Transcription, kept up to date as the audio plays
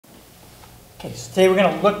Okay, so today we're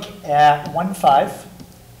going to look at 1.5,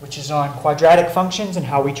 which is on quadratic functions and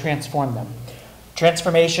how we transform them.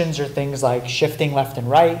 Transformations are things like shifting left and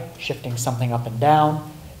right, shifting something up and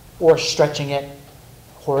down, or stretching it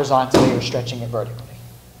horizontally or stretching it vertically.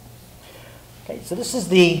 Okay, so this is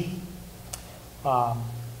the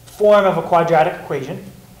form of a quadratic equation.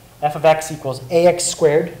 F of x equals ax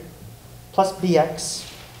squared plus bx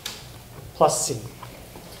plus c.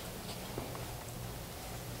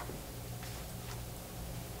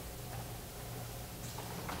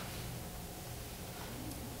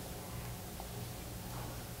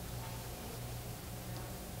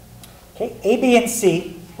 Okay, a, b, and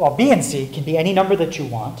c, well, b and c can be any number that you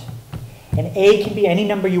want, and a can be any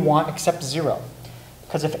number you want except 0.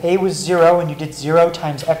 Because if a was 0 and you did 0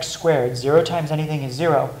 times x squared, 0 times anything is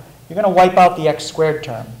 0, you're going to wipe out the x squared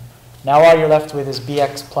term. Now all you're left with is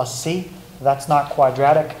bx plus c. That's not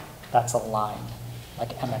quadratic, that's a line,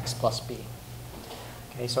 like mx plus b.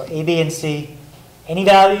 Okay, so a, b, and c, any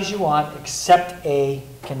values you want except a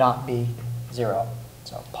cannot be 0.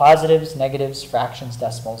 So positives, negatives, fractions,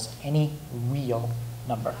 decimals, any real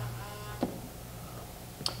number.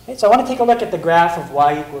 Okay, so I want to take a look at the graph of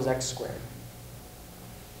y equals x squared.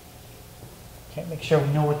 Okay, make sure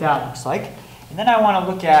we know what that looks like. And then I'm going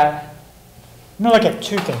to look at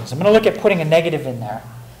two things. I'm going to look at putting a negative in there,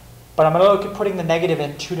 but I'm going to look at putting the negative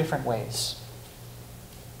in two different ways.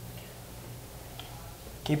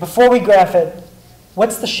 Okay, before we graph it,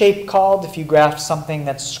 what's the shape called if you graph something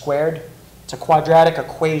that's squared? It's a quadratic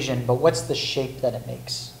equation, but what's the shape that it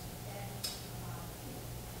makes?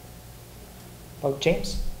 Oh,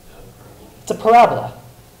 James? It's a parabola.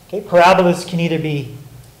 Okay, parabolas can either be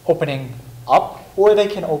opening up or they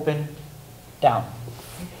can open down.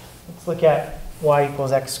 Let's look at y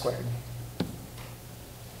equals x squared.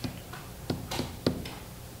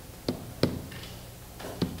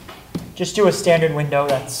 Just do a standard window,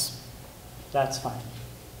 that's fine.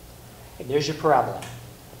 Okay, there's your parabola.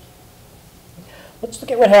 Let's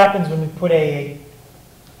look at what happens when we put a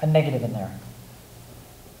negative in there.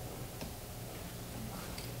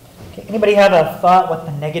 Okay, anybody have a thought what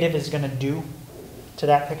the negative is going to do to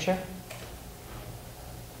that picture?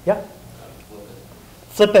 Yep.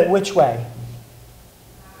 Flip it which way?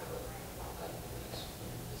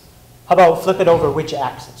 How about flip it over which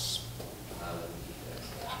axis?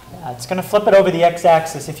 Yeah, it's going to flip it over the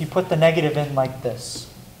x-axis if you put the negative in like this.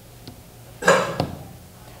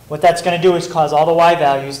 What that's going to do is cause all the y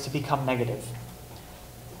values to become negative.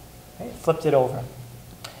 Okay, flipped it over.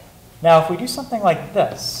 Now if we do something like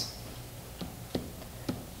this,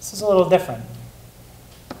 this is a little different.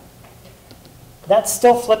 That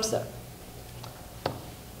still flips it.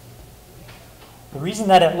 The reason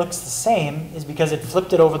that it looks the same is because it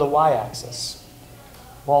flipped it over the y-axis.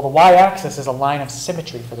 Well, the y-axis is a line of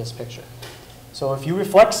symmetry for this picture. So if you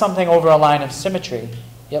reflect something over a line of symmetry,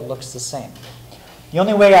 it looks the same. The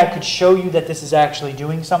only way I could show you that this is actually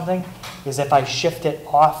doing something is if I shift it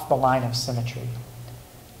off the line of symmetry.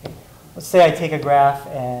 Okay. Let's say I take a graph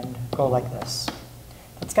and go like this.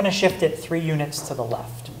 It's going to shift it 3 units to the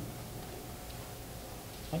left.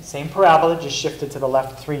 Okay. Same parabola, just shifted to the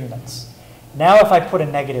left 3 units. Now if I put a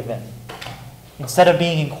negative in, instead of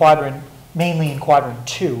being in mainly in quadrant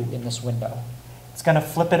 2 in this window, it's going to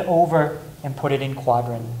flip it over and put it in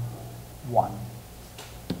quadrant 1.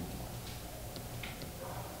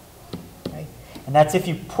 And that's if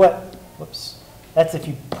you put, that's if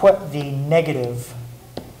you put the negative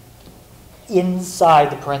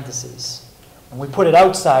inside the parentheses. When we put it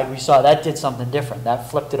outside, we saw that did something different.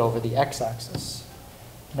 That flipped it over the x-axis.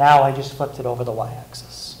 Now I just flipped it over the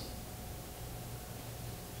y-axis.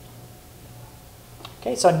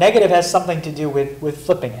 Okay, so negative has something to do with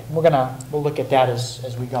flipping it. We'll look at that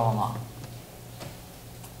as we go along.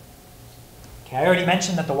 Okay, I already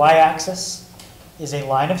mentioned that the y-axis is a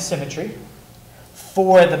line of symmetry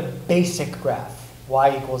for the basic graph,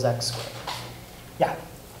 y equals x squared. Yeah?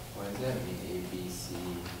 Why does that mean A, B, C,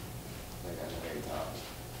 like on the very top?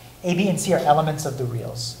 A, B, and C are elements of the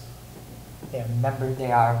reals. They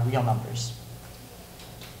are real numbers.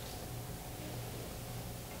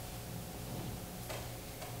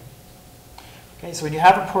 Okay, so when you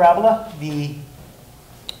have a parabola, the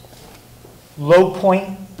low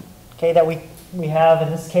point, okay, that we have in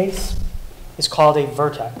this case is called a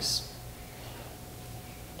vertex.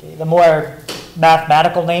 Okay, the more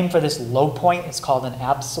mathematical name for this low point is called an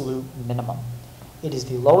absolute minimum. It is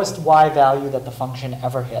the lowest y value that the function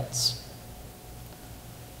ever hits.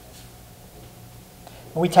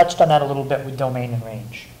 And we touched on that a little bit with domain and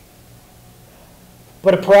range.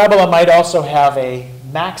 But a parabola might also have a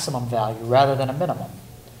maximum value rather than a minimum.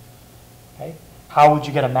 Okay? How would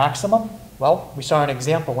you get a maximum? Well, we saw an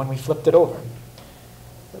example when we flipped it over.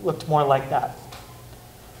 It looked more like that.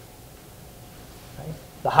 Okay.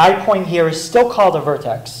 The high point here is still called a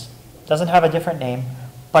vertex. Doesn't have a different name,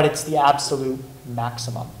 but it's the absolute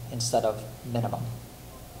maximum instead of minimum.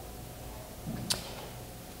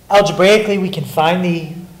 Algebraically, we can find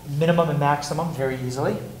the minimum and maximum very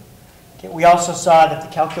easily. Okay. We also saw that the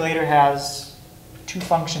calculator has two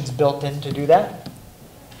functions built in to do that.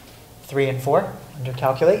 3 and 4 under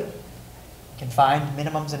calculate. You can find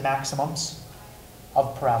minimums and maximums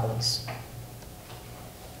of parabolas.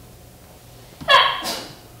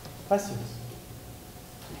 Bless you.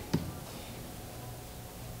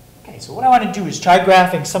 Okay, so what I want to do is try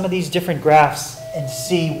graphing some of these different graphs and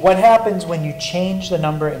see what happens when you change the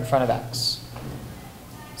number in front of x.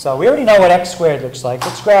 So we already know what x squared looks like.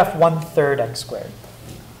 Let's graph 1/3 x squared.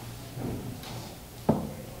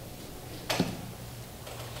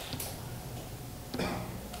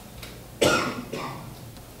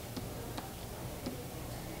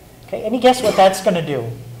 Okay, any guess what that's going to do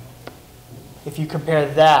if you compare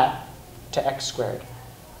that to x squared?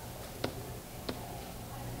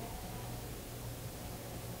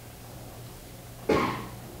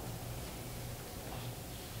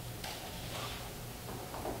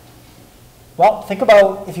 Well, think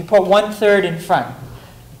about if you put 1/3 in front.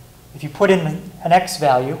 If you put in an x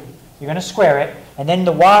value, you're going to square it, and then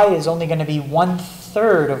the y is only going to be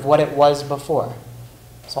 1/3 of what it was before.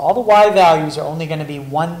 So all the y values are only going to be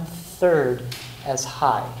 1/3 as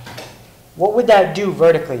high. What would that do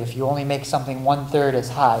vertically if you only make something 1/3 as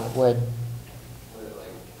high? It would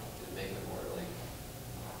make it more like,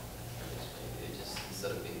 it just,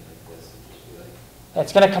 instead of being like this, it just be like.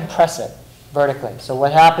 it's going to compress it vertically. So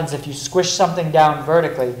what happens if you squish something down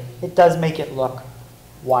vertically, it does make it look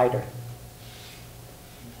wider.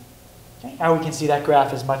 Okay, now we can see that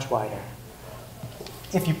graph is much wider.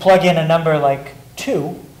 If you plug in a number like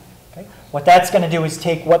 2, okay, what that's going to do is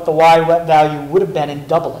take what the y value would have been and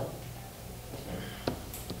double it.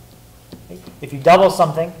 Okay, if you double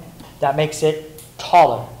something, that makes it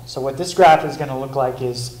taller. So what this graph is going to look like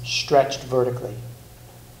is stretched vertically.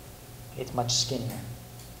 It's much skinnier.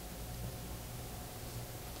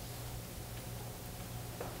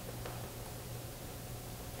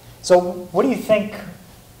 So what do you think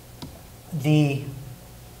the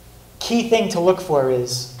key thing to look for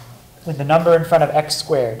is with the number in front of x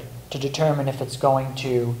squared to determine if it's going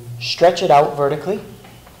to stretch it out vertically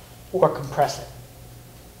or compress it?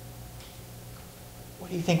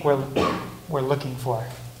 What do you think we're looking for?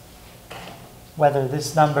 Whether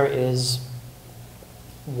this number is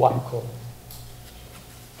what?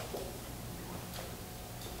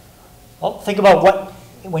 Well, think about what,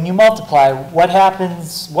 when you multiply, what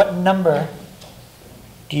happens, what number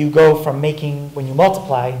do you go from making, when you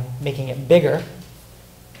multiply, making it bigger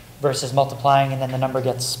versus multiplying and then the number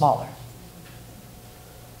gets smaller?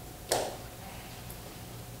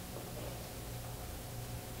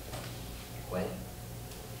 What?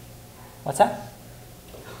 What's that?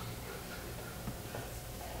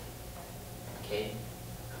 Okay.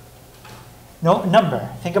 No, number.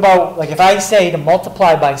 Think about, like if I say to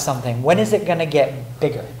multiply by something, when is it going to get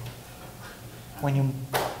bigger? When you,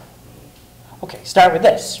 okay, start with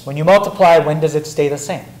this. When you multiply, when does it stay the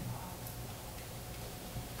same?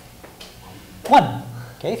 1.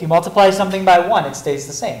 Okay, if you multiply something by 1, it stays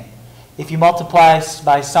the same. If you multiply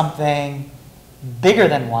by something bigger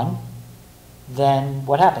than 1, then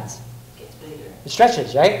what happens? It gets bigger. It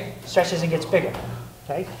stretches, right? It stretches and gets bigger.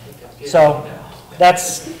 Okay? So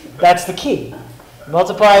that's the key.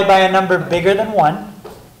 Multiply by a number bigger than 1,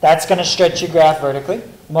 that's going to stretch your graph vertically.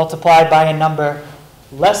 Multiply by a number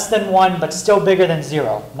less than 1 but still bigger than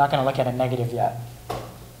 0. I'm not going to look at a negative yet.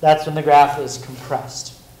 That's when the graph is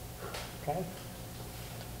compressed. Okay?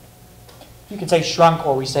 You can say shrunk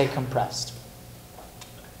or we say compressed.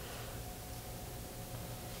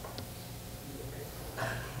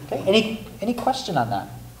 Okay, any question on that?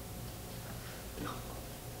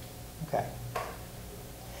 Okay.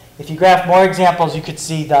 If you graph more examples, you could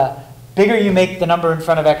see the bigger you make the number in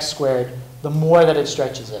front of x squared, the more that it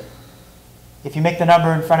stretches it. If you make the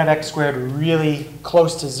number in front of x squared really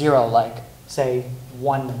close to 0, like say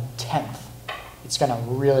 1/10, it's going to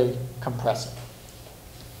really compress it.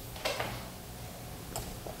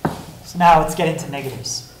 So now let's get into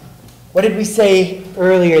negatives. What did we say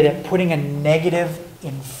earlier that putting a negative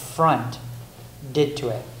in front did to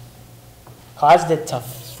it? Caused it to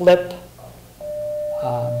flip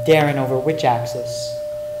Darren over which axis?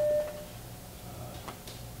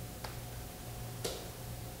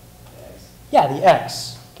 Yeah, the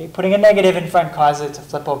x. Okay, putting a negative in front causes it to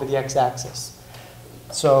flip over the x-axis.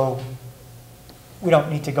 So we don't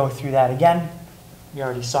need to go through that again. We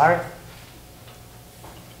already saw it.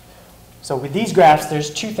 So with these graphs,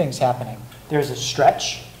 there's two things happening. There's a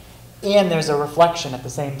stretch, and there's a reflection at the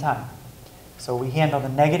same time. So we handle the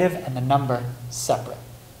negative and the number separate.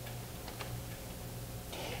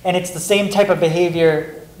 And it's the same type of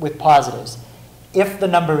behavior with positives. If the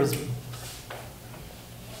number is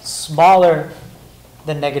smaller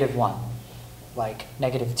than -1, like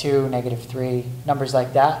 -2, -3, numbers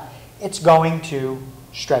like that, it's going to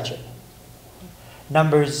stretch it.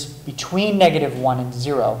 Numbers between -1 and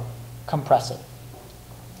 0 compress it.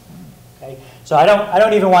 Okay? So I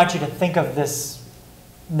don't even want you to think of this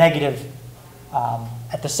negative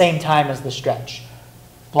at the same time as the stretch.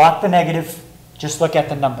 Block the negative, just look at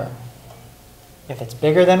the number. If it's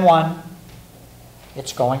bigger than 1,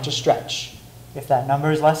 it's going to stretch. If that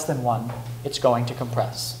number is less than 1, it's going to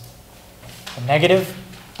compress. The negative,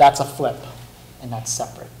 that's a flip, and that's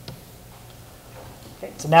separate.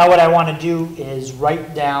 Okay, so now what I want to do is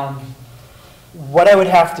write down what I would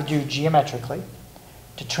have to do geometrically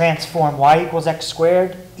to transform y equals x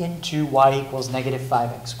squared into y equals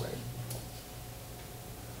 -5x squared.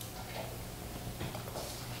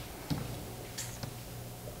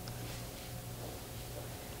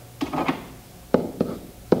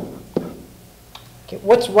 Okay,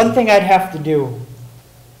 what's one thing I'd have to do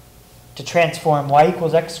to transform y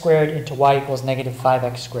equals x squared into y equals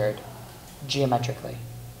 -5x squared geometrically?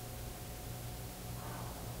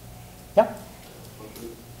 Yep.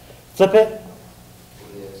 Flip it.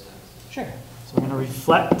 Sure. So we're going to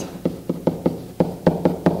reflect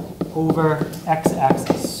over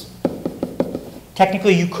x-axis.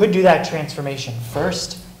 Technically, you could do that transformation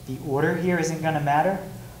first. The order here isn't going to matter,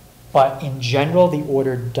 but in general, the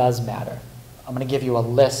order does matter. I'm going to give you a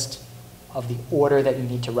list of the order that you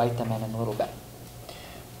need to write them in a little bit.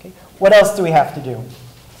 Okay. What else do we have to do?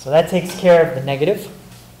 So that takes care of the negative.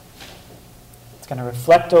 It's going to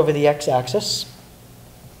reflect over the x-axis.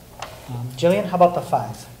 Jillian, how about the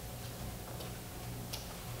 5?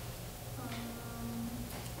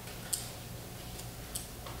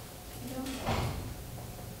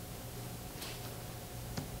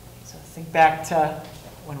 So think back to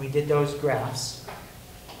when we did those graphs.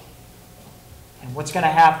 And what's going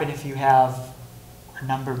to happen if you have a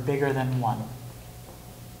number bigger than 1?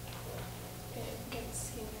 It gets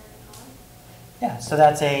skinnier and off. Yeah, so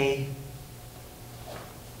that's a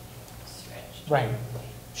Stretched. right.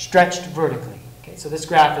 Stretched vertically. Okay, so this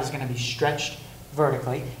graph is going to be stretched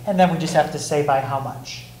vertically, and then we just have to say by how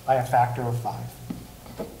much? By a factor of 5.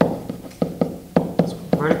 So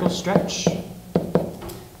vertical stretch.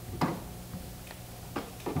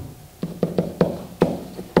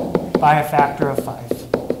 By a factor of 5.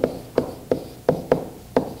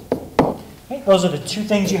 Okay, those are the two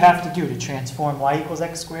things you have to do to transform y equals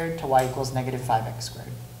x squared to y equals -5x squared.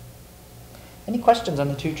 Any questions on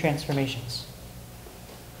the two transformations?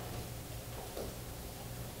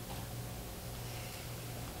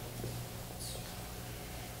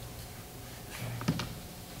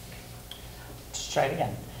 Let's try it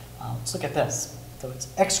again. Let's look at this. So it's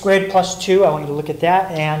x squared plus 2. I want you to look at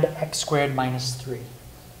that, and x squared minus 3.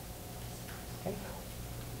 Okay.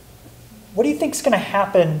 What do you think is going to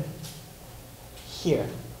happen here?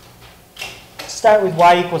 Let's start with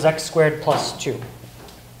y equals x squared plus 2.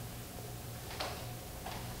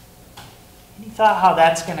 Any thought how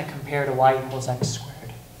that's going to compare to y equals x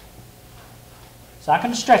squared? It's not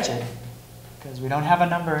going to stretch it, because we don't have a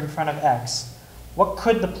number in front of x. What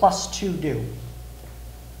could the plus 2 do?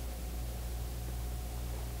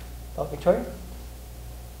 Oh, Victoria?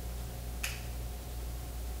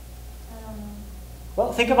 I don't know.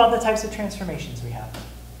 Well, think about the types of transformations we have.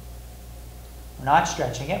 We're not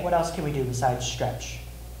stretching it. What else can we do besides stretch?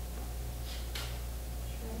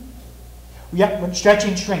 Shrink. Yep, we're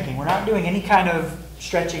stretching, shrinking. We're not doing any kind of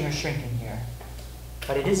stretching or shrinking here.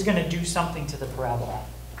 But it is going to do something to the parabola.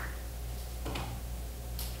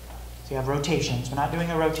 So you have rotations. We're not doing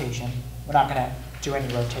a rotation. We're not going to do any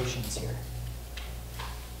rotations here.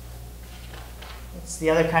 It's the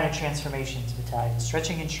other kind of transformations, Vitaly.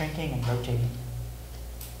 Stretching and shrinking and rotating.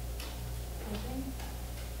 Flipping.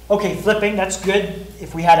 Okay, flipping, that's good.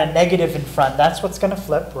 If we had a negative in front, that's what's going to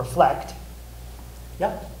flip, reflect.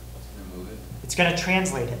 Yep. Remove it. It's going to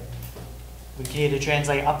translate it. We can either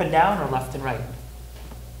translate up and down or left and right.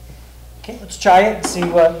 Okay, let's try it and see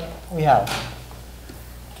what we have.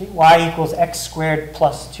 Okay, y equals x squared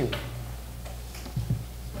plus 2.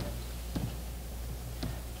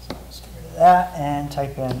 So let's get rid of that and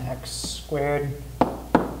type in x squared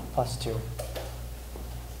plus 2.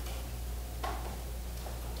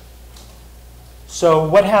 So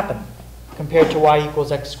what happened compared to y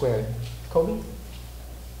equals x squared? Kobe?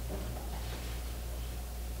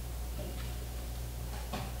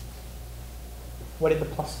 What did the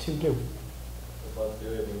plus 2 do? The plus 2,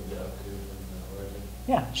 it moved it up 2 from the origin.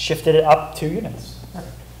 Yeah, shifted it up 2 units.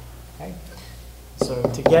 Okay. So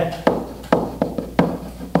to get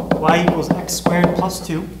y equals x squared plus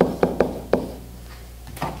 2,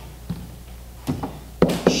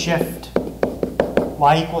 shift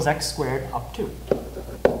y equals x squared up 2.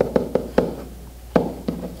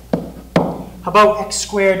 How about x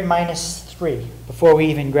squared minus 3? Before we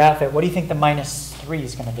even graph it, what do you think the minus 3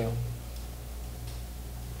 is going to do?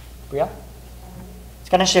 Bria? It's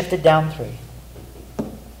going to shift it down 3.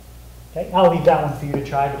 Okay, I'll leave that one for you to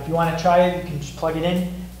try, but if you want to try it, you can just plug it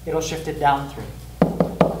in. It'll shift it down 3.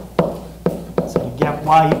 So you get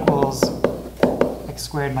y equals x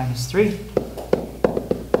squared minus 3.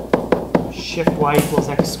 Shift y equals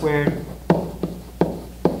x squared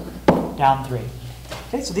down 3.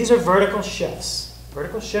 Okay, so these are vertical shifts.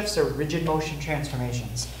 Vertical shifts are rigid motion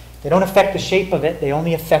transformations. They don't affect the shape of it, they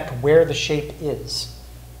only affect where the shape is.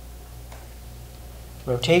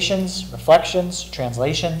 Rotations, reflections,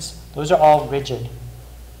 translations, those are all rigid.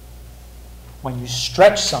 When you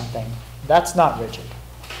stretch something, that's not rigid.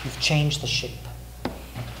 You've changed the shape.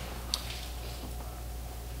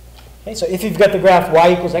 Okay, so if you've got the graph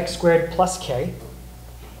y equals x squared plus k,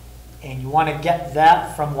 and you want to get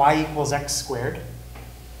that from y equals x squared,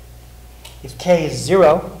 if k is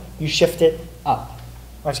 0, you shift it up.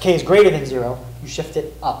 Or if k is greater than 0, you shift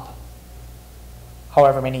it up,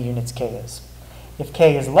 however many units k is. If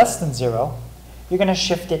k is less than 0, you're going to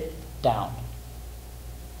shift it down.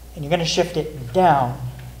 And you're going to shift it down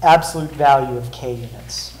absolute value of k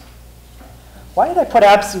units. Why did I put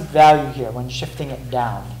absolute value here when shifting it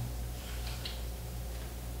down?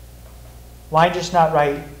 Why just not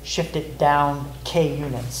write shift it down k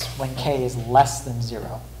units when k is less than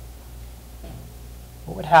 0?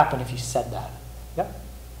 What would happen if you said that? Yep.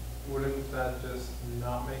 Wouldn't that just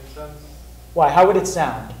not make sense? Why? How would it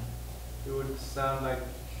sound? It would sound like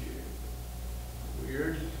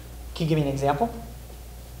weird. Can you give me an example?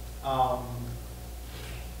 Because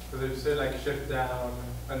if you say like shift down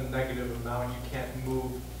a negative amount, you can't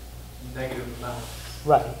move negative amounts.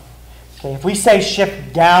 Right. Okay, if we say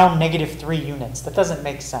shift down negative 3 units, that doesn't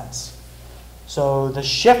make sense. So the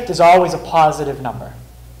shift is always a positive number.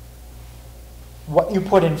 What you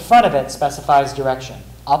put in front of it specifies direction,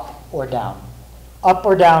 up or down. Up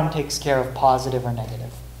or down takes care of positive or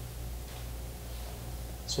negative.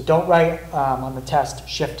 So don't write on the test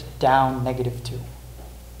shift down negative 2.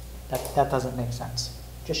 That doesn't make sense.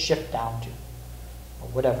 Just shift down 2, or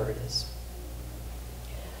whatever it is.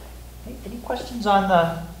 Any questions on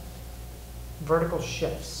the vertical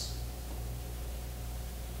shifts?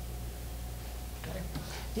 Okay.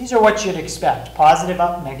 These are what you'd expect. Positive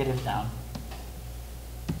up, negative down.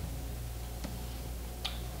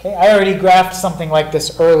 Okay, I already graphed something like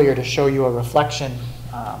this earlier to show you a reflection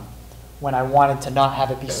when I wanted to not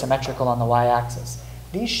have it be symmetrical on the y-axis.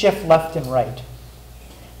 These shift left and right.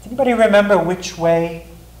 Does anybody remember which way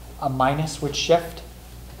a minus would shift?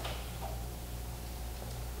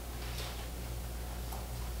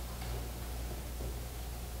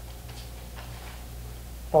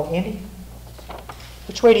 Oh, Andy?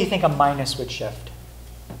 Which way do you think a minus would shift?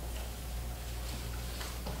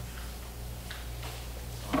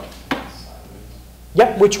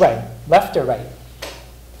 Yep, which way? Left or right?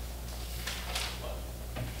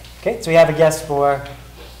 Okay, so we have a guess for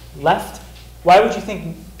left. Why would you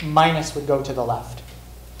think minus would go to the left?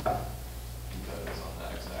 Because on the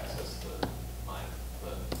x-axis, the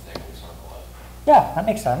negatives are on the left. Yeah, that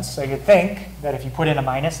makes sense. So you'd think that if you put in a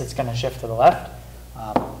minus, it's going to shift to the left.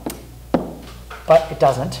 But it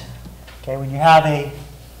doesn't. Okay, when you have a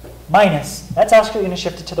minus, that's actually going to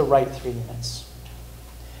shift it to the right 3 units.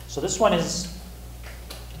 So this one is,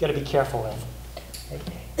 you've got to be careful with.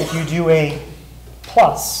 Okay. If you do a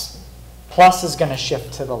plus, plus is going to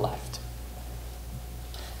shift to the left.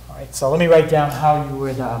 All right, so let me write down how you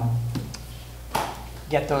would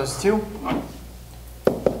get those two.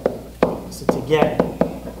 So to get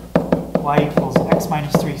y equals x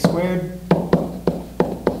minus 3 squared,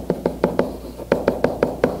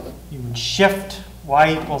 you would shift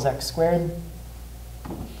y equals x squared.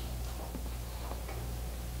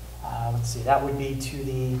 Let's see, that would be to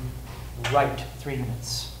the right 3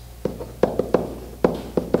 units.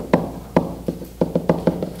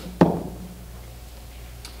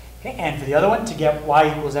 Okay, and for the other one, to get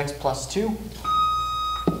y equals x plus 2,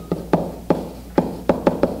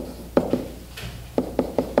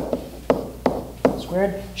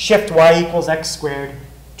 squared, shift y equals x squared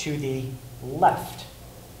to the left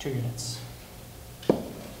 2 units.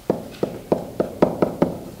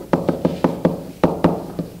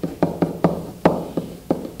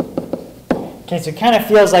 Okay, so it kind of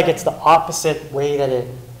feels like it's the opposite way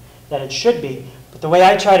that it should be. But the way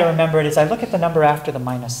I try to remember it is I look at the number after the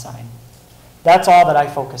minus sign. That's all that I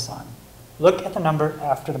focus on. Look at the number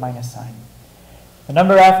after the minus sign. The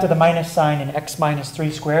number after the minus sign in x minus 3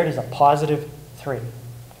 squared is a positive 3.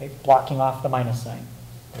 Okay, blocking off the minus sign.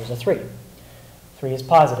 There's a 3. 3 is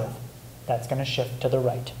positive. That's going to shift to the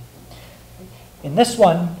right. In this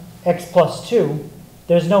one, x plus 2,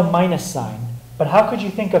 there's no minus sign. But how could you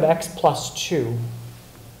think of x plus 2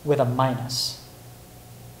 with a minus?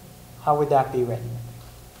 How would that be written?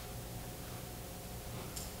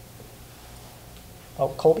 Oh,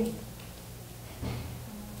 Colby?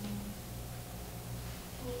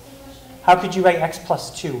 What was the question? How could you write x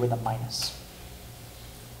plus 2 with a minus?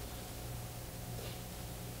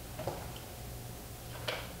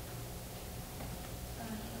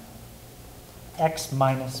 X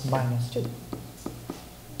minus minus 2.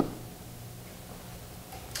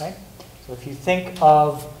 Okay? So if you think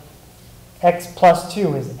of x plus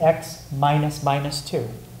 2 as x minus minus 2,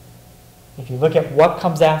 if you look at what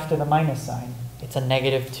comes after the minus sign, it's a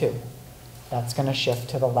negative 2. That's going to shift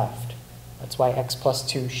to the left. That's why x plus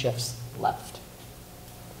 2 shifts left.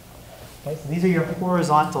 Okay, so these are your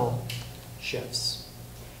horizontal shifts.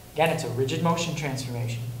 Again, it's a rigid motion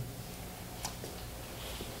transformation.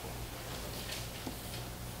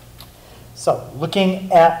 So,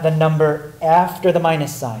 looking at the number after the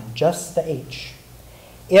minus sign, just the h.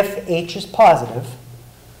 If h is positive,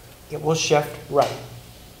 it will shift right.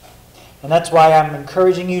 And that's why I'm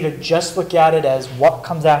encouraging you to just look at it as what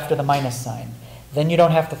comes after the minus sign. Then you don't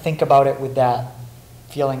have to think about it with that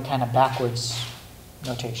feeling kind of backwards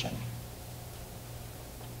notation.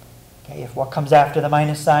 Okay, if what comes after the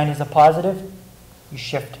minus sign is a positive, you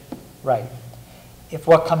shift right. If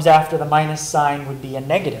what comes after the minus sign would be a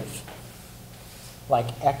negative, like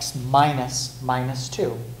x minus minus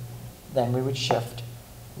 2, then we would shift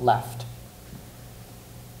left.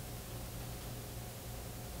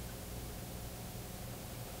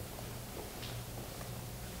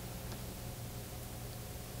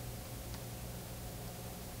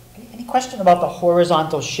 Okay, any question about the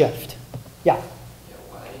horizontal shift? Yeah. Yeah,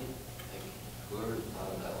 why, like, whoever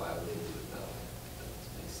thought of that, why would they do it that way? That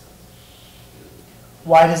doesn't make sense.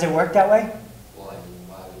 Why does it work that way? Well, I mean,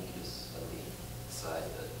 why would you just suddenly decide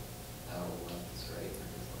that now left is right or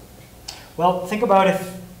just left? Well, think about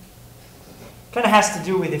if, kind of has to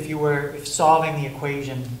do with if solving the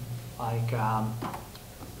equation like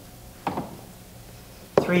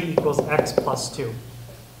 3 equals x plus 2.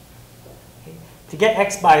 Okay. To get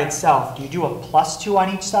x by itself, do you do a plus 2 on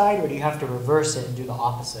each side, or do you have to reverse it and do the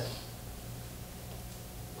opposite?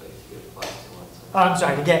 Like, if you get plus 2 on something. Oh, I'm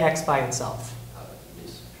sorry, to get x by itself. You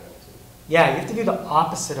just subtract 2. Yeah, you have to do the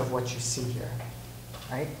opposite of what you see here,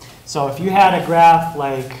 right? So if you had a graph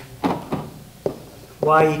like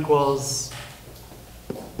y equals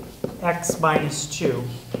x minus 2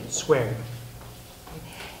 squared,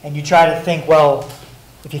 and you try to think, well,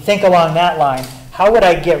 if you think along that line, how would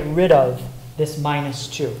I get rid of this minus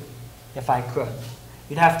 2 if I could?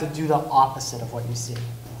 You'd have to do the opposite of what you see,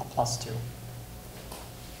 a plus 2.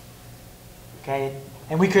 Okay,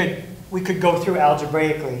 and we could go through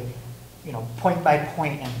algebraically, you know, point by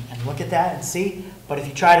point and look at that and see. But if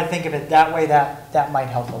you try to think of it that way, that might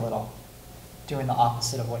help a little, doing the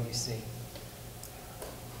opposite of what you see.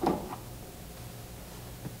 Okay,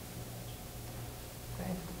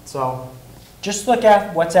 so just look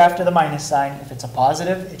at what's after the minus sign. If it's a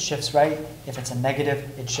positive, it shifts right. If it's a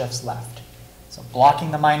negative, it shifts left. So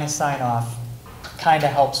blocking the minus sign off kind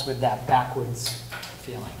of helps with that backwards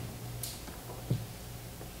feeling.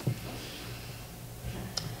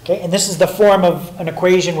 Okay, and this is the form of an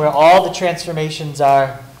equation where all the transformations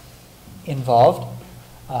are involved.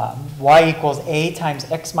 Y equals a times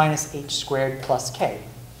x minus h squared plus k.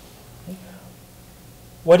 Okay.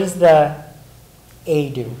 What does the a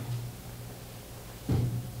do?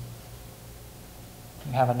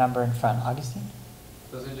 You have a number in front. Augustine?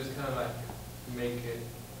 Does it just kind of like make it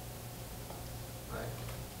like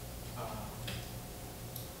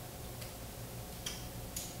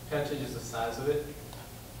kind of changes the size of it?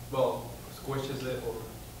 Well, squishes it or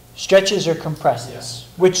Stretches or compresses?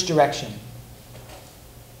 Yeah. Which direction?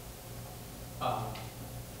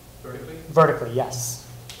 vertically? Vertically, yes.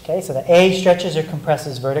 Okay, so the A stretches or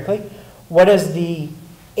compresses vertically. What does the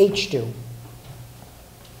H do?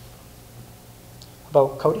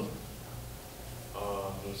 About Cody?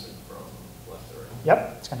 Moves it from left to right.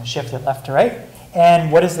 Yep, it's going to shift it left to right.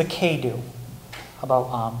 And what does the K do? How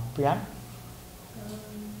about Brianna?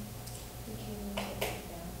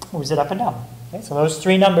 Moves it up and down. Okay, so those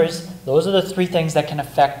three numbers, those are the three things that can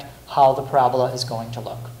affect how the parabola is going to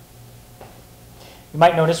look. You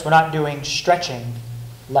might notice we're not doing stretching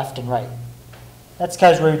left and right. That's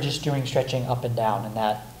because we're just doing stretching up and down, and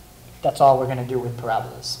that's all we're going to do with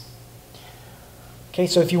parabolas. Okay,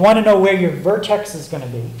 so if you want to know where your vertex is going to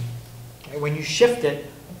be, okay, when you shift it,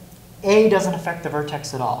 A doesn't affect the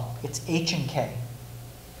vertex at all. It's H and K.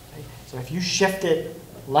 Okay, so if you shift it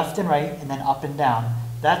left and right and then up and down,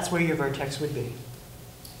 that's where your vertex would be.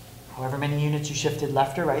 However many units you shifted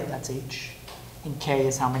left or right, that's H. And K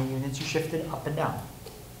is how many units you shifted up and down.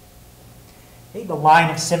 Okay, the line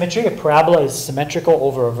of symmetry, a parabola is symmetrical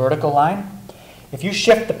over a vertical line. If you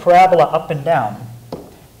shift the parabola up and down,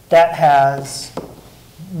 that has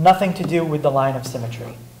nothing to do with the line of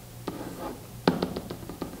symmetry.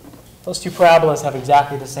 Those two parabolas have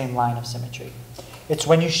exactly the same line of symmetry. It's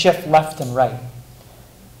when you shift left and right.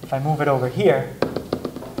 If I move it over here,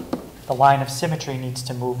 the line of symmetry needs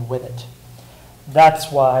to move with it.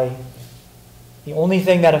 That's why the only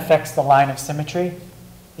thing that affects the line of symmetry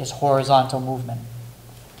is horizontal movement,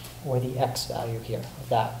 or the x value here of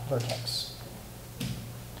that vertex.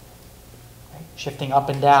 Right? Shifting up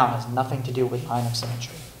and down has nothing to do with line of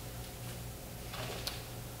symmetry.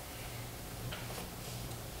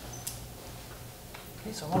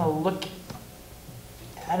 Okay, so I want to look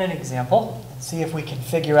at an example and see if we can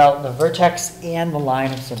figure out the vertex and the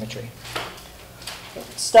line of symmetry. Okay,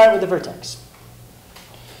 let's start with the vertex.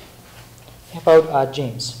 How about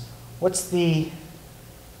James?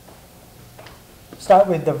 Start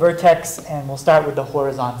with the vertex, and we'll start with the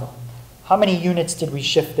horizontal. How many units did we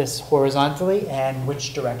shift this horizontally, and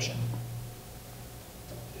which direction?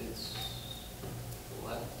 It's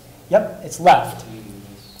left. Yep, it's left. 2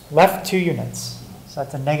 units. Left 2 units. So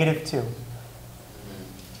that's a negative 2. And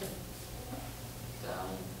then down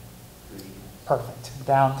 3. Perfect.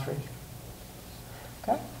 Down 3.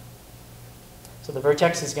 Okay? So the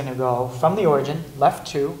vertex is going to go from the origin, left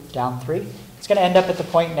 2, down 3. It's going to end up at the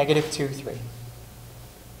point negative 2, 3.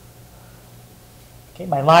 Okay,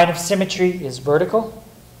 my line of symmetry is vertical.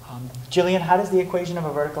 Jillian, how does the equation of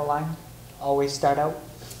a vertical line always start out?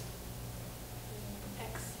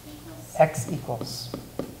 X equals.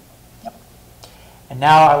 Yep. And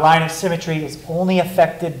now our line of symmetry is only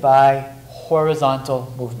affected by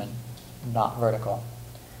horizontal movement, not vertical.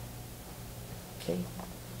 Okay.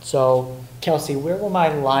 So, Kelsey, where will my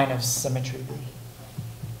line of symmetry be?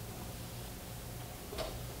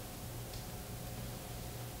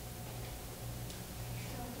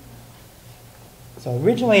 So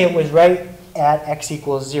originally it was right at x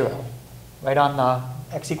equals 0. Right on the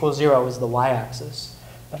x equals 0 is the y-axis.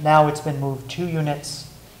 But now it's been moved 2 units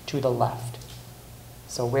to the left.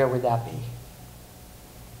 So where would that be?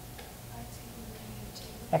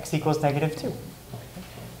 X equals negative 2.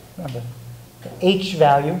 Remember, the h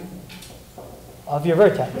value of your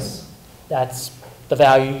vertex, that's the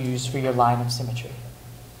value you use for your line of symmetry,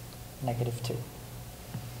 negative 2.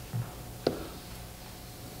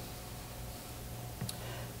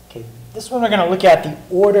 Okay, this one we're going to look at the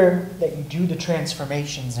order that you do the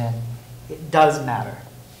transformations in. It does matter.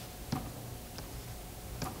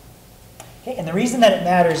 Okay, and the reason that it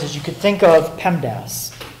matters is you could think of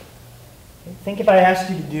PEMDAS. Okay, think if I asked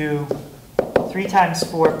you to do 3 times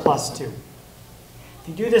 4 plus 2. If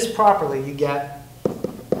you do this properly, you get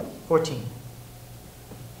 14.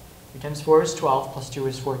 3 times 4 is 12, plus 2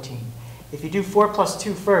 is 14. If you do 4 plus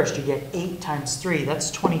 2 first, you get 8 times 3. That's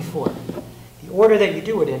 24. The order that you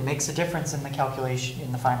do it in makes a difference in the calculation,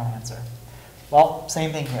 in the final answer. Well,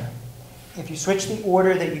 same thing here. If you switch the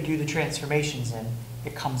order that you do the transformations in,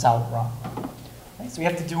 it comes out wrong. Okay, so we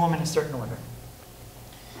have to do them in a certain order.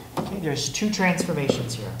 Okay, there's 2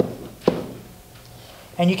 transformations here.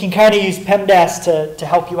 And you can kind of use PEMDAS to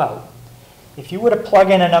help you out. If you were to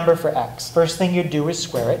plug in a number for x, first thing you'd do is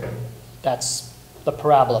square it. That's the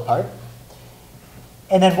parabola part.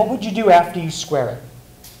 And then what would you do after you square it?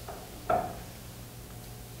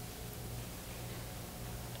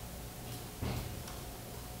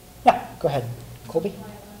 Yeah, go ahead. Colby?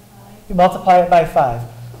 You multiply it by 5.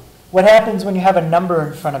 What happens when you have a number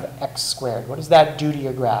in front of x squared? What does that do to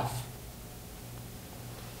your graph?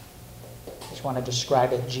 Just want to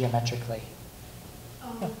describe it geometrically.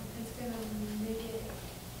 Yeah. It's going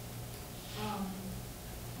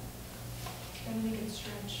to make it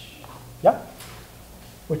stretch Yep.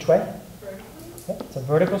 Which way? vertically. Yep. It's a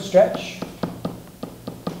vertical stretch.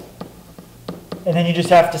 And then you just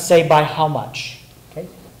have to say by how much. Okay?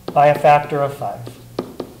 By a factor of 5.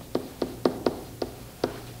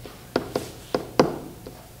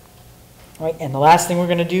 All right, and the last thing we're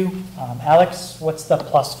going to do, Alex, what's the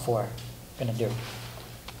plus 4 going to do?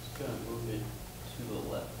 It's going to move it to the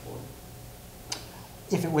left 4.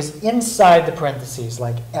 if it was inside the parentheses,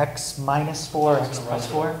 like x minus 4, x plus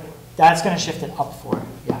 4, that's going to shift it up 4.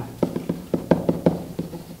 Yeah.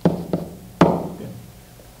 Good.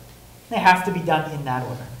 They have to be done in that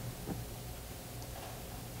order.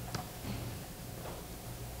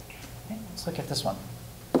 Okay, let's look at this one.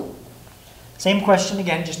 Same question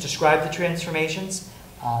again, just describe the transformations,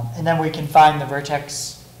 and then we can find the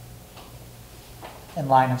vertex and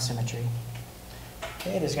line of symmetry.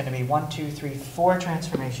 Okay, there's going to be 1, 2, 3, 4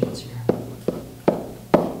 transformations here.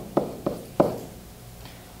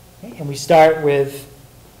 Okay, and we start with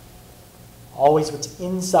always what's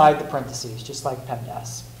inside the parentheses, just like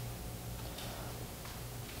PEMDAS.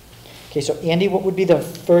 Okay, so Andy, what would be the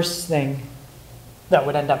first thing that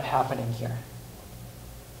would end up happening here?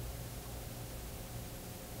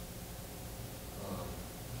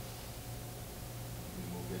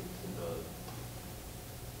 Move it to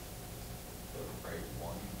the right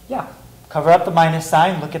one. Yeah, cover up the minus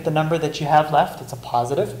sign, look at the number that you have left. It's a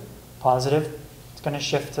positive. Positive, it's going to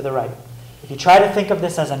shift to the right. If you try to think of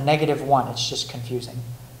this as a -1, it's just confusing.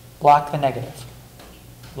 Block the negative.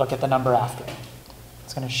 Look at the number after it.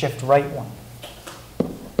 It's going to shift right 1.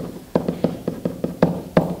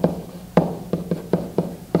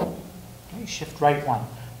 Okay, shift right 1.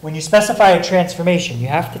 When you specify a transformation, you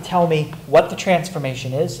have to tell me what the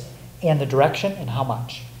transformation is and the direction and how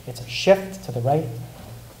much. It's a shift to the right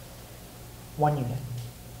 1 unit.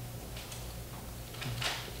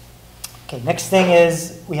 Okay, next thing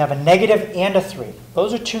is we have a negative and a 3.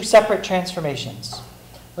 Those are 2 separate transformations.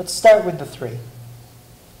 Let's start with the 3.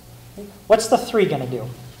 What's the 3 going to do?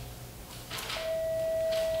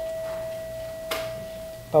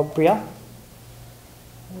 Oh, Bria? What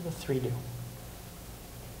will the 3 do?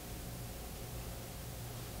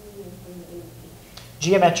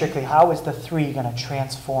 Geometrically, how is the 3 going to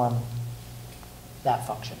transform that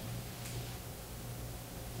function?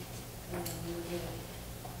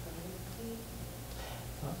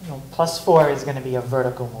 You know, plus 4 is going to be a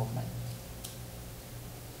vertical movement.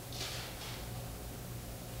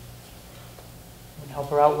 Help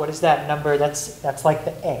her out. What is that number? That's like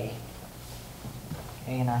the A.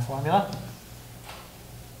 A in our formula.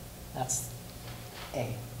 That's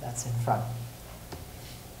A. That's in front.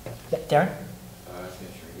 Darren? It's gonna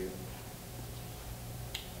shrink it.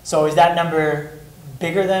 So is that number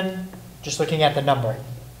bigger than, just looking at the number,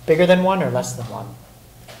 bigger than 1 or less than 1?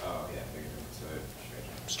 Oh, yeah, bigger than,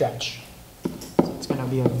 so Stretch. So it's going to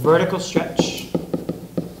be a vertical stretch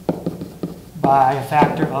by a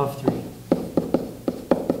factor of 3.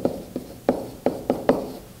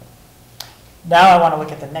 Now I want to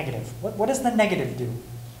look at the negative. What does the negative do?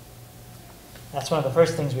 That's one of the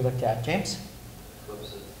first things we looked at. James?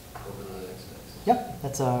 Flips it over the x-axis. Yep,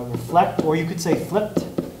 that's a reflect, or you could say flipped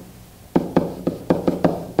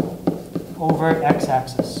over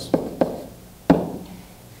x-axis.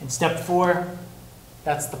 In step 4,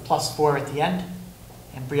 that's the plus 4 at the end.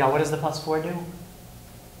 And Bria, what does the plus 4 do?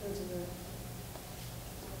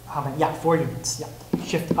 How many? Yeah, 4 units. Yeah,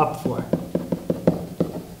 shift up 4.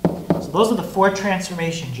 So those are the 4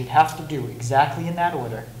 transformations you'd have to do exactly in that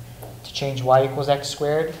order to change y equals x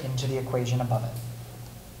squared into the equation above it.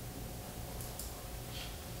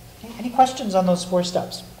 Okay, any questions on those 4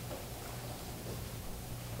 steps?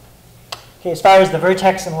 Okay, as far as the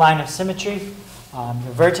vertex and line of symmetry,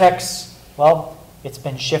 your vertex, well, it's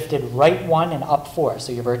been shifted right 1 and up 4.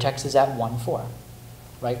 So your vertex is at 1, 4.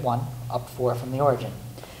 Right 1, up 4 from the origin.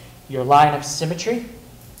 Your line of symmetry,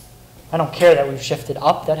 I don't care that we've shifted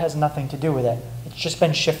up. That has nothing to do with it. It's just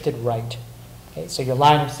been shifted right. Okay, so your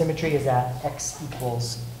line of symmetry is at x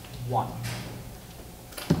equals 1.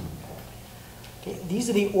 Okay, these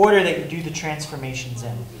are the order that you do the transformations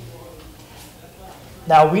in.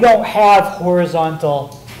 Now, we don't have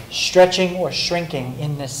horizontal stretching or shrinking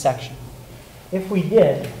in this section. If we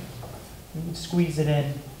did, we would squeeze it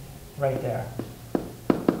in right there.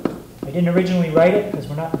 I didn't originally write it because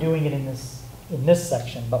we're not doing it in this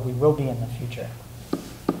section, but we will be in the future.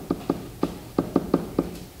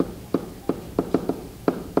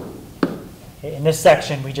 Okay, in this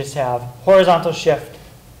section, we just have horizontal shift,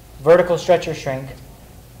 vertical stretch or shrink,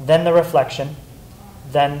 then the reflection,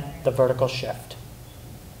 then the vertical shift.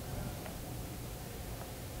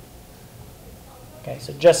 Okay,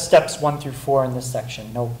 so just steps 1 through 4 in this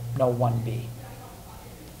section, no 1B.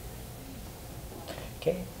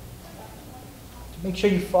 Okay. Make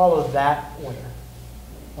sure you follow that order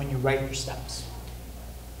when you write your steps.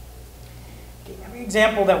 Okay, every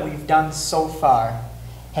example that we've done so far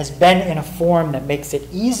has been in a form that makes it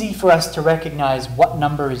easy for us to recognize what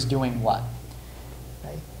number is doing what.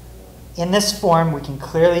 Okay? In this form, we can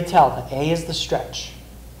clearly tell that A is the stretch,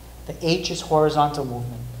 The h is horizontal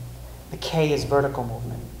movement. The k is vertical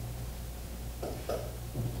movement.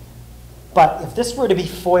 But if this were to be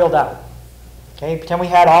FOILed out, okay, pretend we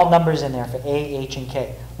had all numbers in there for a, h, and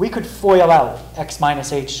k. We could FOIL out x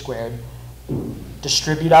minus h squared,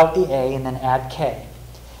 distribute out the a, and then add k.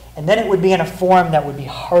 And then it would be in a form that would be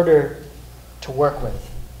harder to work with.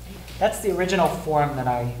 That's the original form that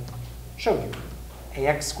I showed you.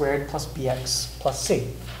 Ax squared plus bx plus c,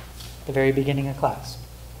 at the very beginning of class.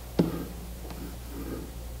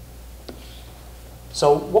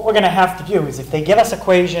 So what we're going to have to do is if they give us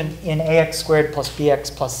equation in ax squared plus bx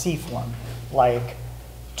plus c form, like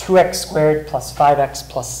 2x squared plus 5x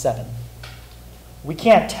plus 7, we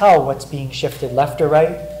can't tell what's being shifted left or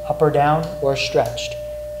right, up or down, or stretched.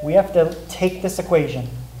 We have to take this equation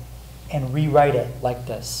and rewrite it like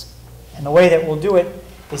this. And the way that we'll do it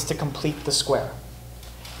is to complete the square.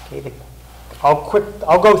 Okay,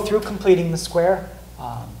 I'll go through completing the square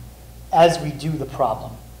as we do the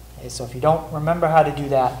problem. Okay, so if you don't remember how to do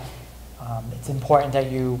that, it's important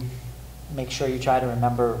that you make sure you try to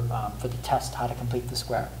remember for the test how to complete the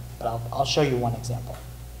square. But I'll show you one example.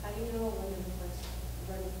 How do you know when you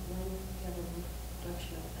have a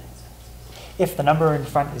reduction of x-axis? If the number in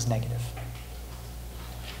front is negative.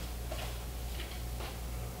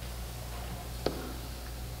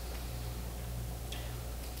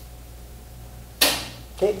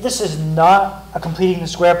 Okay, this is not a completing the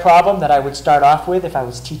square problem that I would start off with if I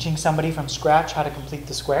was teaching somebody from scratch how to complete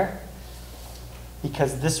the square,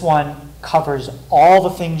 because this one covers all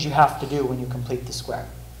the things you have to do when you complete the square.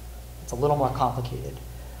 It's a little more complicated.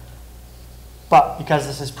 But because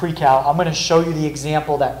this is pre-cal, I'm going to show you the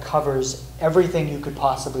example that covers everything you could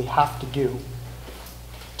possibly have to do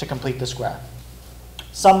to complete the square.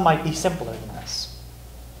 Some might be simpler than this,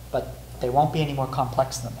 but they won't be any more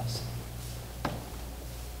complex than this.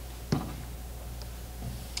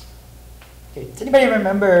 Okay, does anybody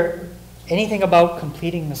remember anything about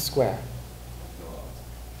completing the square?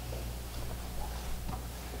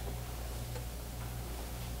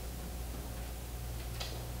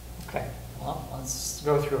 Okay, well, let's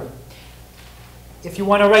go through it. If you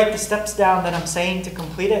want to write the steps down that I'm saying to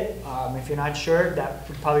complete it, if you're not sure, that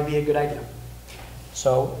would probably be a good idea.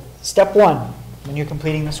 So, step 1, when you're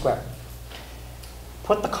completing the square,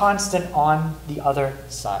 put the constant on the other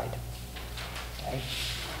side. Okay?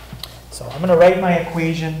 So I'm going to write my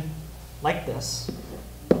equation like this.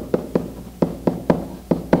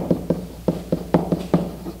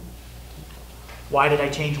 Why did I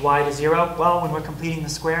change y to 0? Well, when we're completing the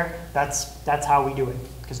square, that's how we do it.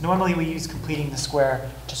 Because normally we use completing the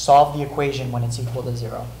square to solve the equation when it's equal to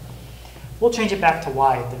 0. We'll change it back to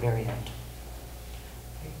y at the very end.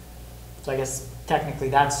 Okay. So I guess technically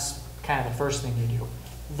that's kind of the first thing you do.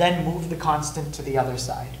 Then move the constant to the other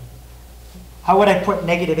side. How would I put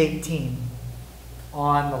negative 18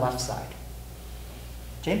 on the left side?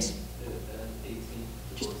 James? 18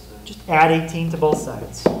 to both sides. Just add 18 to both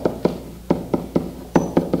sides.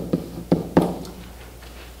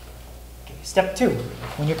 Okay, step 2.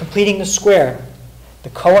 When you're completing the square,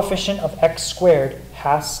 the coefficient of x squared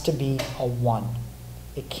has to be a 1.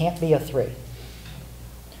 It can't be a 3.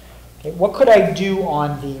 Okay, what could I do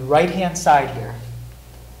on the right-hand side here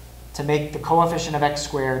to make the coefficient of x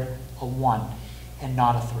squared a 1 and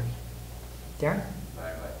not a 3? Darren?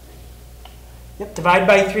 Divide by 3. Yep, divide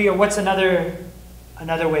by 3, or what's another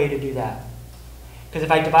way to do that? Because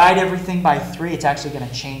if I divide everything by 3, it's actually going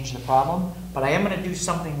to change the problem. But I am going to do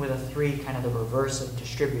something with a 3, kind of the reverse of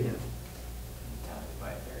distributive. Divided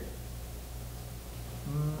by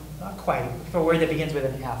 3. Not quite. Look for a word that begins with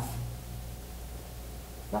an F.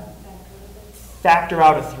 Yeah. Factor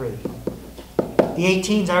out a 3. The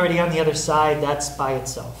 18's already on the other side. That's by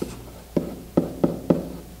itself.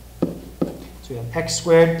 So we have x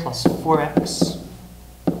squared plus 4x.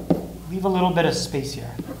 Leave a little bit of space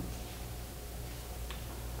here.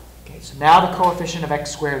 Okay, so now the coefficient of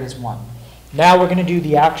x squared is 1. Now we're going to do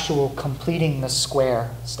the actual completing the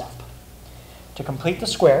square step. To complete the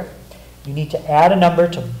square, you need to add a number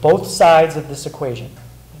to both sides of this equation.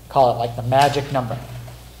 Call it like the magic number.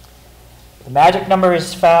 The magic number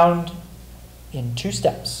is found in 2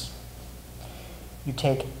 steps. You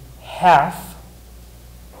take half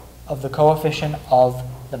of the coefficient of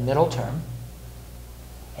the middle term,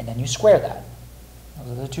 and then you square that.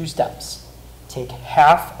 Those are the 2 steps. Take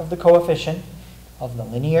half of the coefficient of the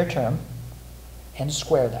linear term and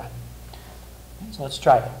square that. So let's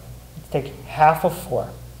try it. Let's take half of 4.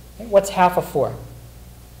 Okay, what's half of 4?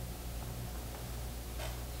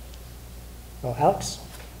 Well, Alex?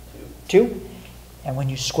 2. And when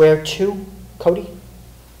you square 2, Cody?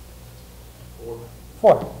 4.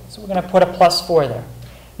 4. So we're going to put a plus 4 there.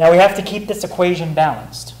 Now we have to keep this equation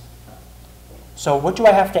balanced. So what do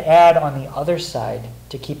I have to add on the other side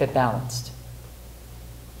to keep it balanced?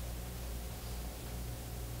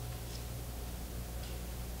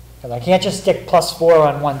 Because I can't just stick +4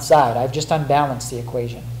 on one side. I've just unbalanced the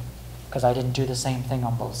equation because I didn't do the same thing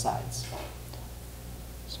on both sides.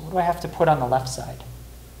 So what do I have to put on the left side?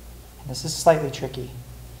 And this is slightly tricky.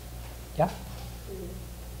 Yeah?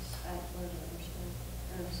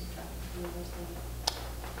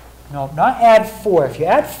 No, not add 4. If you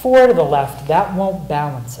add 4 to the left, that won't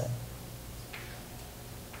balance it.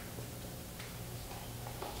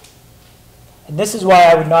 And this is why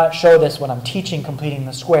I would not show this when I'm teaching completing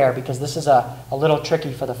the square, because this is a little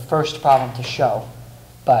tricky for the first problem to show.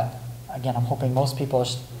 But again, I'm hoping most people,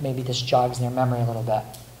 maybe this jogs their memory a little bit.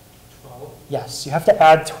 12? Yes, you have to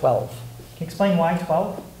add 12. Can you explain why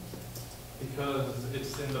 12? Because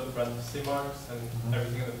it's in the parenthesis marks, and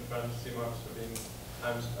everything in the parenthesis marks are being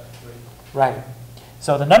times by 3. Right.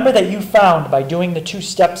 So the number that you found by doing the 2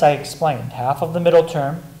 steps I explained, half of the middle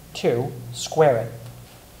term, 2, square it.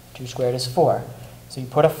 2 squared is 4. So you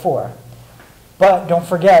put a 4. But don't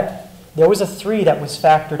forget, there was a 3 that was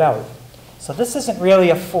factored out. So this isn't really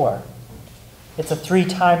a 4. It's a 3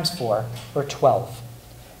 times 4, or 12.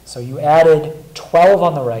 So you added 12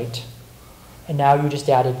 on the right, and now you just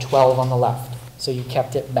added 12 on the left. So you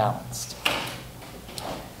kept it balanced.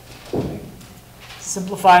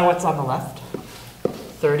 Simplify what's on the left.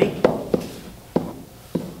 30.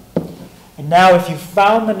 And now if you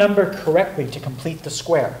found the number correctly to complete the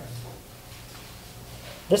square,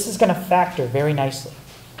 this is going to factor very nicely.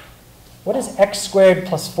 What does x squared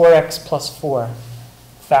plus 4x plus 4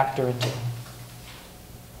 factor into?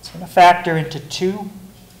 It's going to factor into 2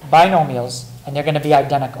 binomials, and they're going to be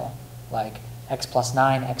identical, like x plus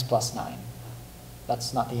 9, x plus 9.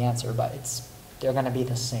 That's not the answer, but they're going to be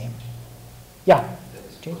the same. Yeah?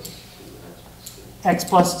 James? X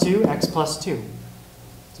plus 2, x plus 2.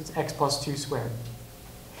 So it's x plus 2 squared.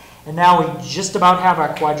 And now we just about have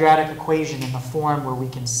our quadratic equation in the form where we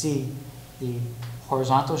can see the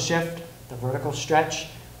horizontal shift, the vertical stretch.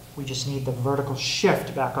 We just need the vertical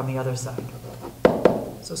shift back on the other side.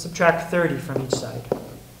 So subtract 30 from each side.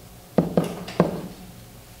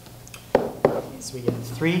 So we get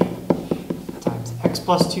 3 times x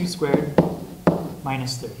plus 2 squared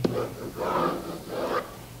minus 30.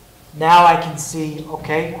 Now I can see,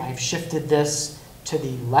 okay, I've shifted this to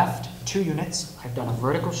the left 2 units. I've done a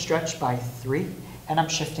vertical stretch by 3, and I'm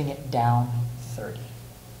shifting it down 30.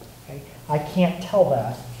 Okay? I can't tell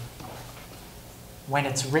that when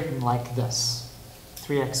it's written like this.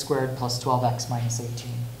 3x squared plus 12x minus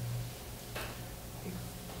 18.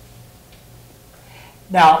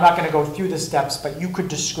 Now, I'm not going to go through the steps, but you could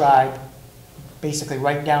describe, basically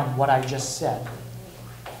write down what I just said,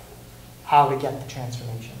 how to get the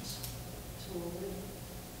transformations.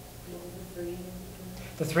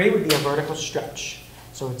 The 3 would be a vertical stretch.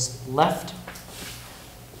 So it's left.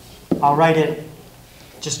 I'll write it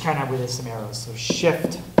just kind of with some arrows. So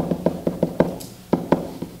shift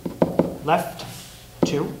left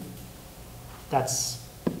 2. That's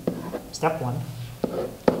step 1.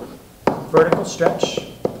 Vertical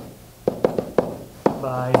stretch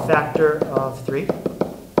by factor of 3.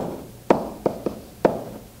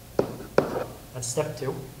 That's step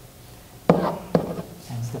 2.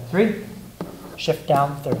 And step 3. Shift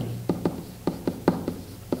down 30.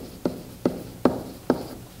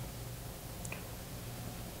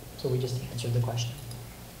 So we just answered the question.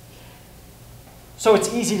 So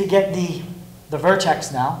it's easy to get the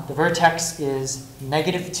vertex now. The vertex is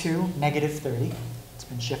 -2, -30. It's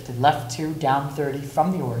been shifted left 2, down 30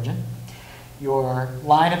 from the origin. Your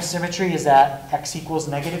line of symmetry is at x equals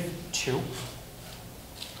 -2.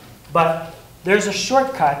 But there's a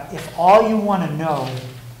shortcut if all you want to know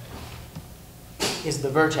is the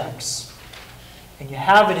vertex, and you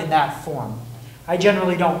have it in that form. I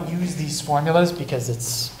generally don't use these formulas because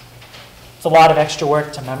it's a lot of extra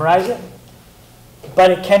work to memorize it,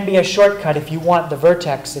 but it can be a shortcut if you want the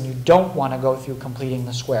vertex and you don't want to go through completing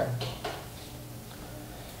the square.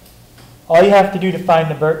 All you have to do to find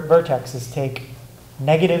the vertex is take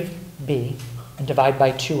 -b and divide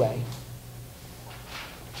by 2a.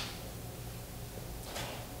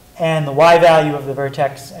 And the y value of the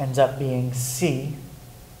vertex ends up being c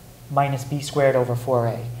minus b squared over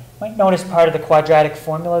 4a. You might notice part of the quadratic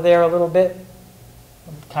formula there a little bit.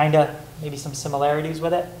 Kind of, maybe some similarities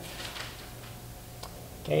with it.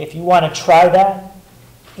 Okay, if you want to try that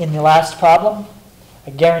in the last problem,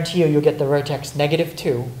 I guarantee you you'll get the vertex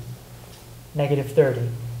 -2,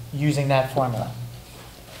 -30, using that formula.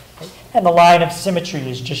 Okay? And the line of symmetry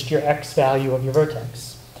is just your x value of your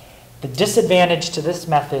vertex. The disadvantage to this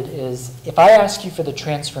method is if I ask you for the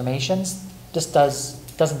transformations, this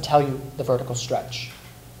doesn't tell you the vertical stretch.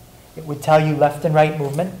 It would tell you left and right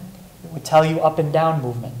movement. It would tell you up and down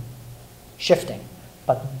movement, shifting.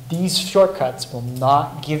 But these shortcuts will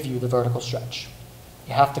not give you the vertical stretch.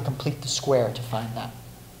 You have to complete the square to find that.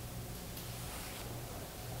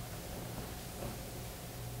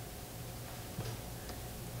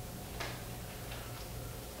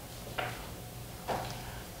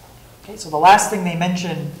 Okay, so the last thing they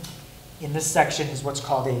mention in this section is what's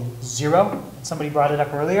called a zero. Somebody brought it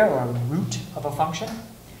up earlier, or a root of a function.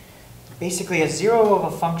 Basically, a zero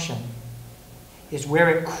of a function is where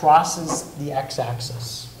it crosses the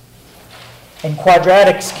x-axis. And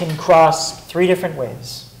quadratics can cross three different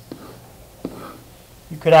ways.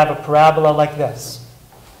 You could have a parabola like this.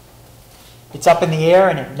 It's up in the air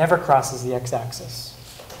and it never crosses the x-axis.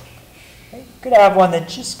 You could have one that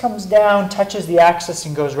just comes down, touches the axis,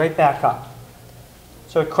 and goes right back up.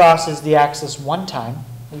 So it crosses the axis one time.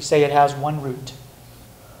 We say it has one root.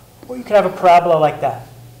 Or you could have a parabola like that.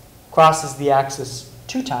 Crosses the axis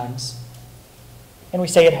two times, and we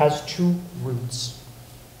say it has two roots.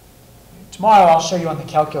 Tomorrow I'll show you on the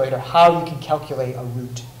calculator how you can calculate a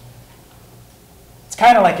root. It's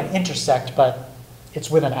kind of like an intersect, but it's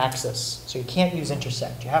with an axis. So you can't use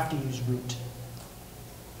intersect. You have to use root.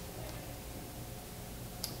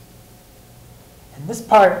 And this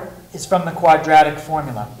part is from the quadratic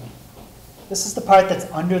formula. This is the part that's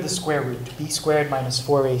under the square root, b squared minus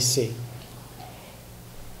 4ac.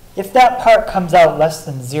 If that part comes out less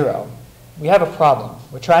than 0, we have a problem.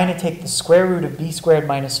 We're trying to take the square root of b squared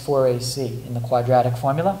minus 4ac in the quadratic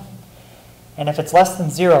formula. And if it's less than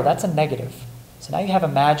 0, that's a negative. So now you have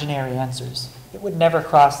imaginary answers. It would never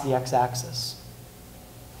cross the x-axis.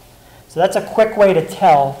 So that's a quick way to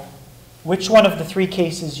tell which one of the three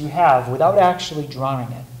cases you have without actually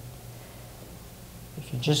drawing it.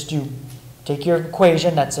 If you just take your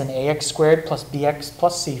equation that's in ax squared plus bx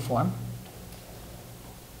plus c form,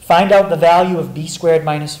 find out the value of b squared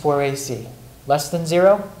minus 4ac. Less than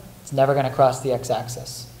 0, it's never going to cross the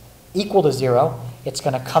x-axis. Equal to 0, it's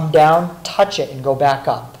going to come down, touch it, and go back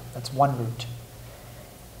up. That's one root.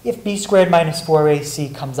 If b squared minus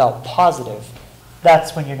 4ac comes out positive,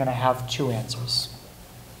 that's when you're going to have two answers.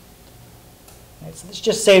 Right, so this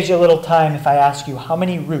just saves you a little time if I ask you how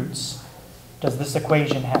many roots does this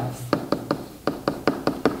equation have?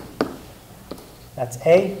 That's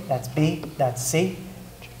A, that's B, that's C.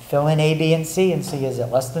 Fill in A, B, and C and see is it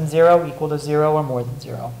less than 0, equal to 0, or more than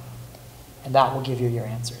 0. And that will give you your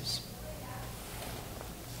answers.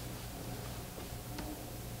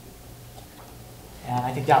 And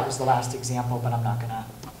I think that was the last example, but I'm not going to.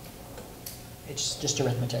 It's just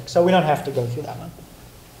arithmetic, so we don't have to go through that one.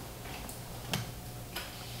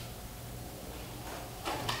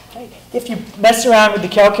 Okay. If you mess around with the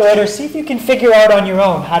calculator, see if you can figure out on your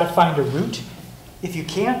own how to find a root. If you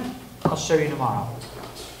can't, I'll show you tomorrow.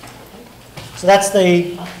 So that's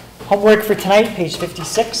the homework for tonight, page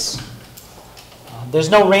 56. There's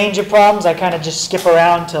no range of problems. I kind of just skip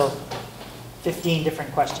around till 15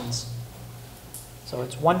 different questions. So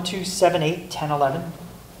it's 1, 2, 7, 8, 10, 11,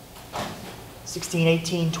 16,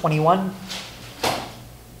 18, 21,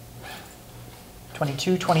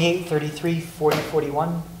 22, 28, 33, 40,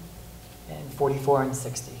 41, and 44 and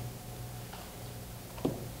 60.